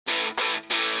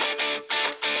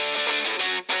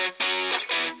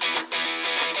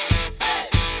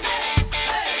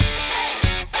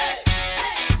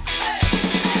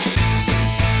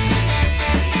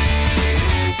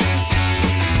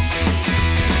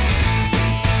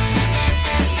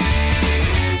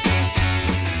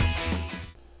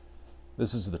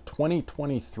This is the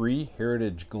 2023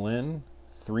 Heritage Glen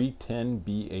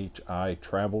 310BHI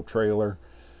travel trailer.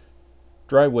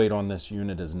 Dry weight on this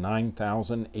unit is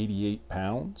 9,088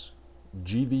 pounds.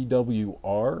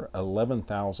 GVWR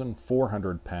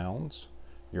 11,400 pounds.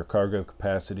 Your cargo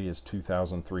capacity is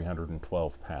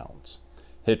 2,312 pounds.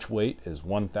 Hitch weight is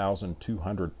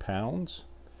 1,200 pounds.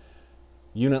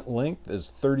 Unit length is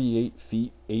 38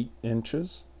 feet 8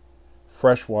 inches.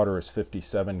 Fresh water is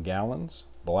 57 gallons.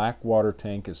 Black water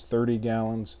tank is 30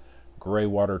 gallons. Gray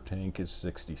water tank is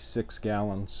 66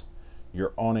 gallons.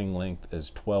 Your awning length is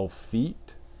 12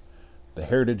 feet. The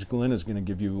Heritage Glen is going to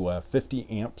give you 50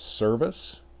 amps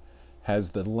service. Has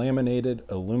the laminated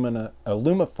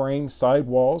aluma frame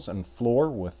sidewalls and floor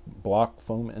with block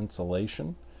foam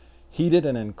insulation. Heated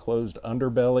and enclosed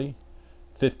underbelly.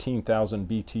 15,000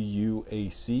 BTU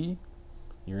AC.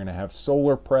 You're going to have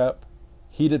solar prep.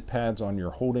 Heated pads on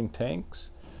your holding tanks.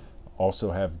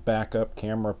 Also have backup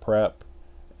camera prep,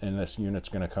 and this unit's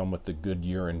going to come with the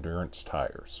Goodyear Endurance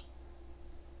tires.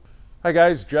 Hi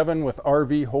guys, Jevin with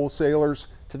RV Wholesalers.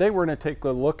 Today we're going to take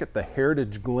a look at the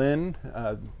Heritage Glen.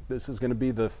 This is going to be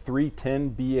the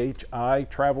 310BHI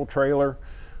travel trailer.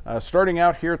 Starting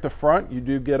out here at the front, you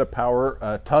do get a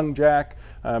power tongue jack.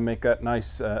 Make that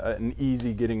nice and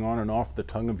easy getting on and off the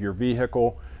tongue of your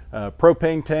vehicle.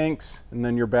 Propane tanks, and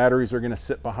then your batteries are going to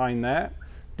sit behind that.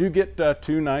 Do get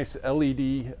two nice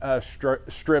LED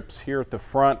strips here at the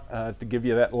front to give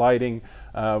you that lighting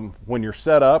when you're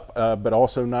set up, but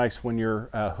also nice when you're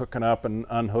hooking up and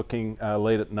unhooking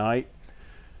late at night.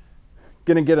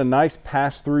 Going to get a nice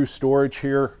pass-through storage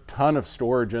here. Ton of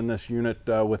storage in this unit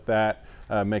with that.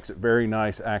 Makes it very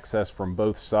nice access from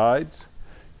both sides.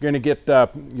 You're going to get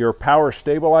your power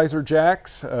stabilizer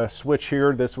jacks. Switch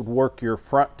here. This would work your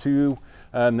front two,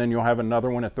 and then you'll have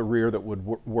another one at the rear that would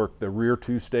work the rear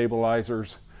two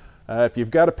stabilizers. If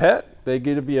you've got a pet, they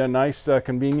give you a nice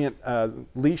convenient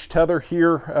leash tether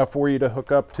here for you to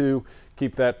hook up to.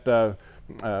 Keep that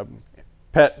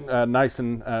pet nice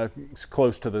and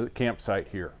close to the campsite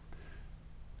here.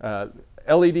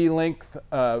 LED length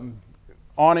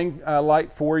awning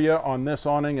light for you on this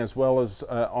awning, as well as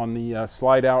on the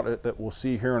slide out that we'll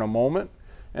see here in a moment.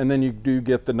 And then you do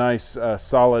get the nice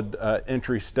solid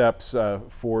entry steps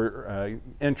for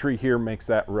entry here. Makes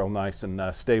that real nice and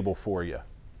stable for you.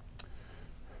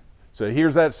 So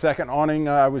here's that second awning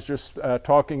I was just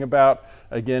talking about.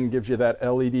 Again, gives you that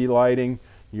LED lighting.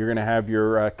 You're going to have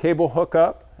your cable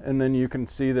hookup, and then you can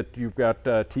see that you've got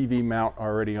TV mount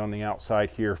already on the outside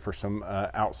here for some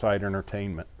outside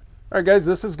entertainment. All right, guys,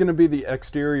 this is going to be the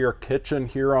exterior kitchen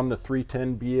here on the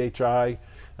 310BHI.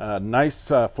 Nice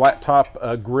flat top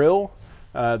grill.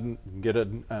 Get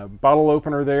a bottle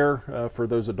opener there for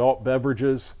those adult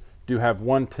beverages. Do have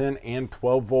 110 and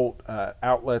 12 volt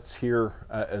outlets here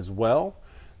as well.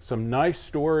 Some nice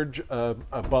storage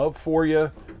above for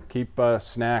you. Keep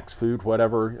snacks, food,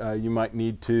 whatever you might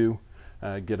need to.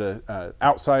 Get a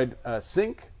outside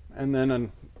sink, and then a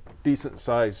decent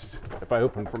size, if I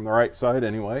open from the right side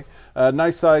anyway,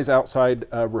 nice size outside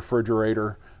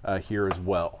refrigerator here as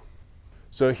well.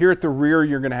 So here at the rear,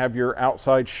 you're going to have your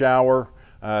outside shower.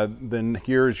 Then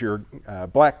here's your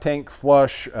black tank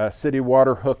flush, city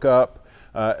water hookup,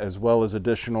 as well as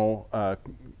additional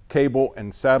cable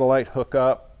and satellite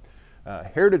hookup.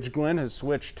 Heritage Glen has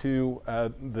switched to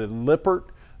the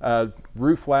Lippert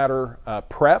roof ladder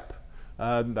prep.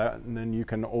 And then you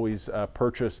can always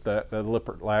purchase the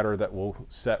Lippert ladder that will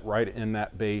set right in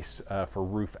that base for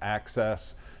roof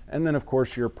access. And then of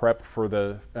course you're prepped for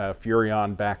the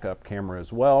Furrion backup camera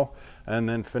as well. And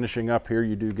then finishing up here,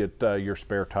 you do get your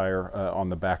spare tire on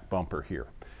the back bumper here.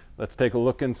 Let's take a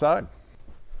look inside.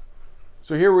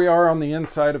 So here we are on the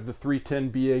inside of the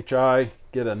 310BHI.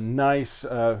 Get a nice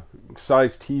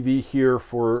size TV here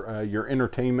for your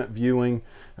entertainment viewing.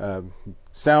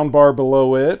 Soundbar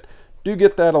below it. Do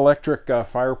get that electric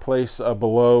fireplace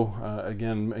below.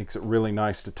 Again, makes it really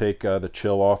nice to take the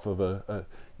chill off of a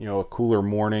cooler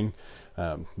morning.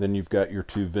 Then you've got your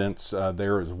two vents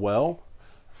there as well.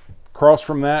 Across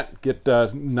from that, get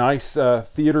nice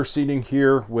theater seating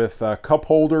here with cup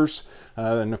holders,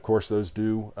 and of course those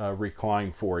do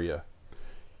recline for you.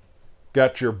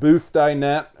 Got your booth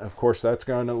dinette. Of course, that's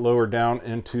going to lower down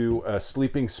into a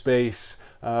sleeping space.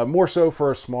 More so for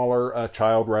a smaller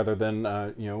child rather than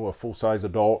a full-size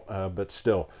adult, but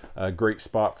still a great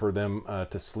spot for them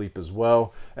to sleep as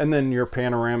well. And then your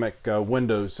panoramic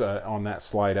windows on that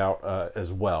slide out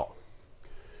as well.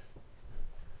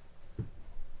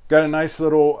 Got a nice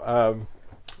little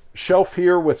shelf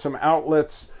here with some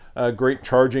outlets, great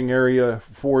charging area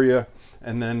for you.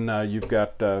 And then you've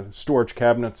got storage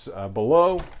cabinets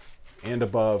below. and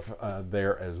above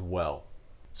there as well.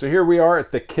 So here we are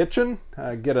at the kitchen.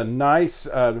 Get a nice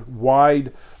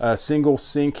wide single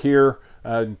sink here.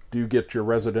 Do get your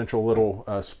residential little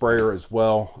sprayer as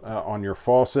well on your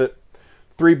faucet.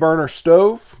 3-burner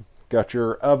stove. Got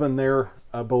your oven there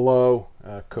below,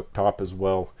 cooktop as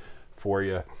well for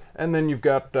you. And then you've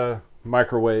got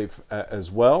microwave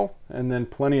as well. And then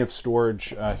plenty of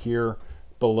storage here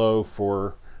below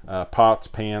for pots,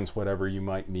 pans, whatever you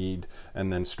might need.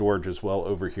 And then storage as well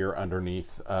over here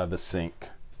underneath the sink.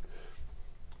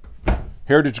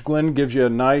 Heritage Glen gives you a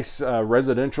nice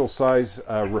residential size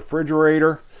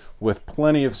refrigerator with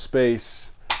plenty of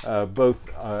space, both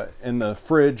in the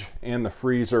fridge and the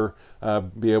freezer,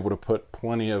 be able to put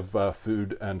plenty of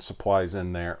food and supplies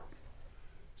in there.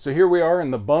 So here we are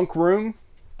in the bunk room.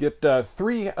 Get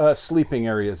 3 sleeping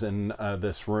areas in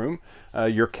this room.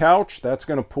 Your couch, that's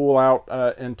going to pull out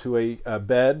into a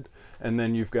bed. And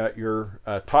then you've got your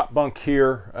top bunk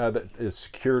here that is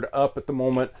secured up at the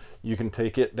moment. You can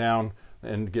take it down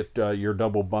and get your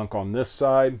double bunk on this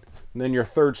side. And then your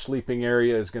 3rd sleeping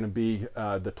area is going to be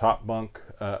the top bunk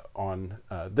on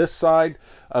this side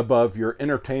above your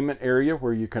entertainment area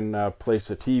where you can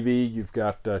place a TV. You've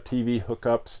got TV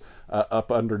hookups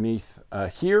up underneath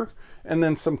here. And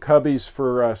then some cubbies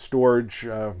for storage,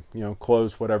 you know,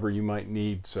 clothes, whatever you might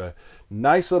need. So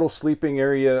nice little sleeping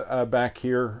area back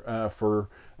here for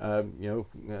you know,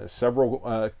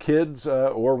 several kids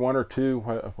or 1 or 2,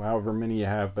 however many you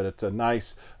have, but it's a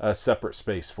nice separate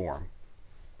space for them.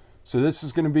 So this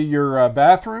is going to be your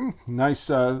bathroom. Nice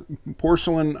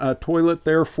porcelain toilet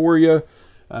there for you.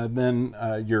 Then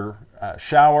your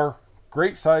shower.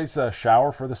 Great size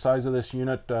shower for the size of this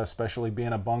unit, especially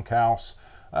being a bunkhouse.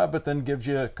 But then gives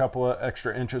you a couple of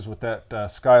extra inches with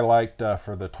that skylight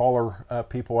for the taller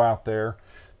people out there.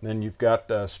 Then you've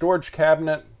got a storage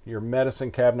cabinet, your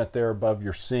medicine cabinet there above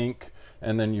your sink,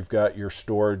 and then you've got your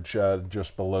storage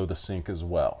just below the sink as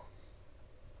well.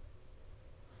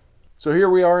 So here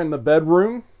we are in the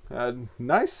bedroom.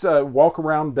 Nice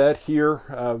walk-around bed here.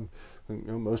 You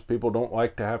know, most people don't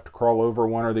like to have to crawl over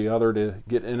one or the other to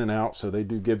get in and out, so they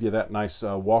do give you that nice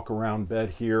walk-around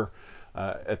bed here.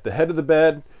 At the head of the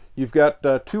bed, you've got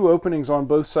 2 openings on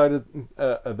both sides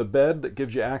of the bed that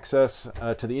gives you access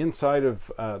to the inside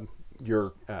of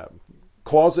your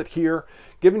closet here,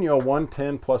 giving you a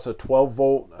 110 plus a 12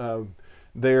 volt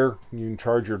there. You can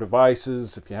charge your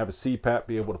devices. If you have a CPAP,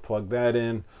 be able to plug that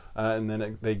in. And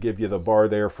then they give you the bar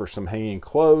there for some hanging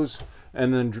clothes,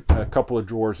 and then a couple of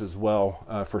drawers as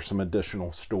well for some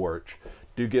additional storage.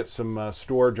 Do get some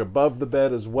storage above the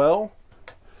bed as well.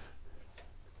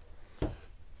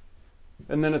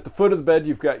 And then at the foot of the bed,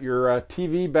 you've got your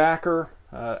TV backer,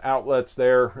 outlets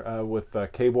there with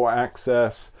cable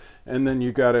access. And then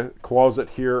you've got a closet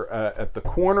here at the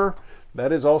corner.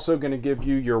 That is also going to give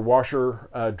you your washer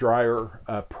dryer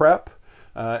prep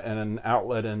and an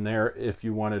outlet in there if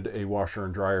you wanted a washer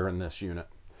and dryer in this unit.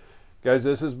 Guys,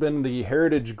 this has been the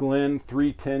Heritage Glen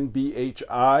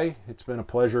 310BHI. It's been a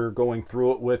pleasure going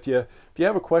through it with you. If you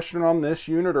have a question on this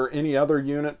unit or any other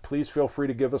unit, please feel free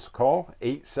to give us a call,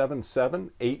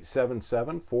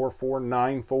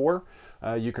 877-877-4494.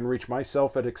 You can reach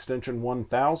myself at extension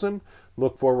 1000.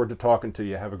 Look forward to talking to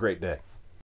you. Have a great day.